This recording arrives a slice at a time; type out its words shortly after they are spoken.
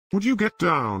Would you get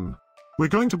down? We're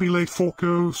going to be late for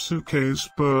Kosuke's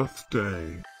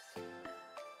birthday.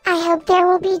 I hope there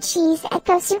will be cheese at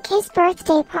Kosuke's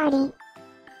birthday party.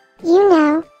 You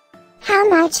know how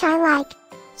much I like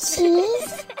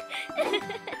cheese.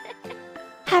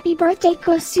 Happy birthday,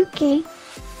 Kosuke.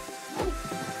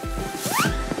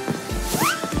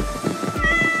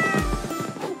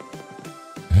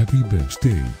 Happy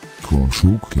birthday,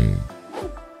 Kosuke.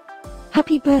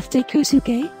 Happy birthday,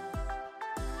 Kosuke.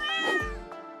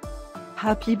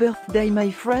 Happy birthday,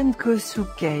 my friend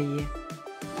Kosuke.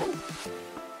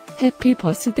 Happy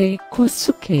birthday,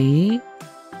 Kosuke.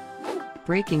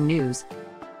 Breaking news.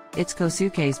 It's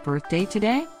Kosuke's birthday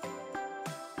today?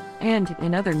 And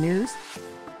in other news,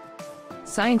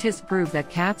 scientists prove that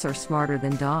cats are smarter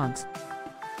than dogs.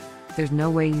 There's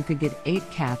no way you could get 8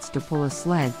 cats to pull a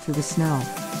sled through the snow.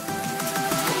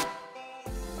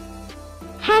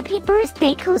 Happy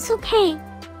birthday, Kosuke.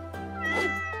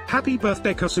 Happy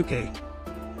birthday, Kosuke.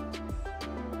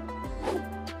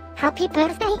 Happy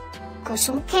birthday,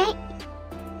 Kosuke.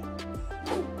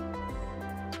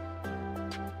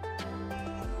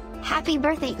 Happy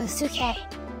birthday, Kosuke.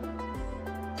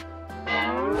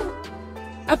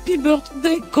 Happy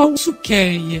birthday,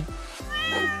 Kosuke.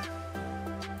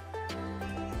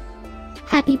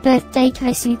 Happy birthday,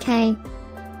 Kosuke.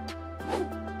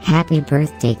 Happy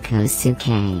birthday,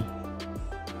 Kosuke.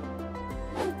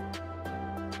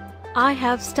 I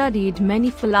have studied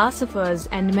many philosophers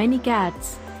and many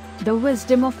cats. The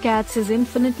wisdom of cats is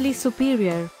infinitely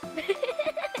superior.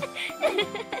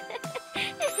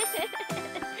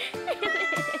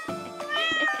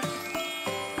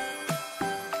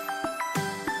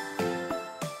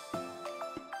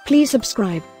 Please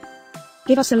subscribe,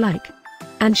 give us a like,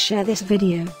 and share this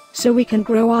video, so we can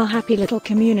grow our happy little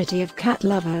community of cat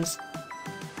lovers.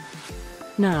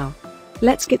 Now,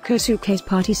 let's get Kosuke's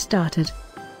party started.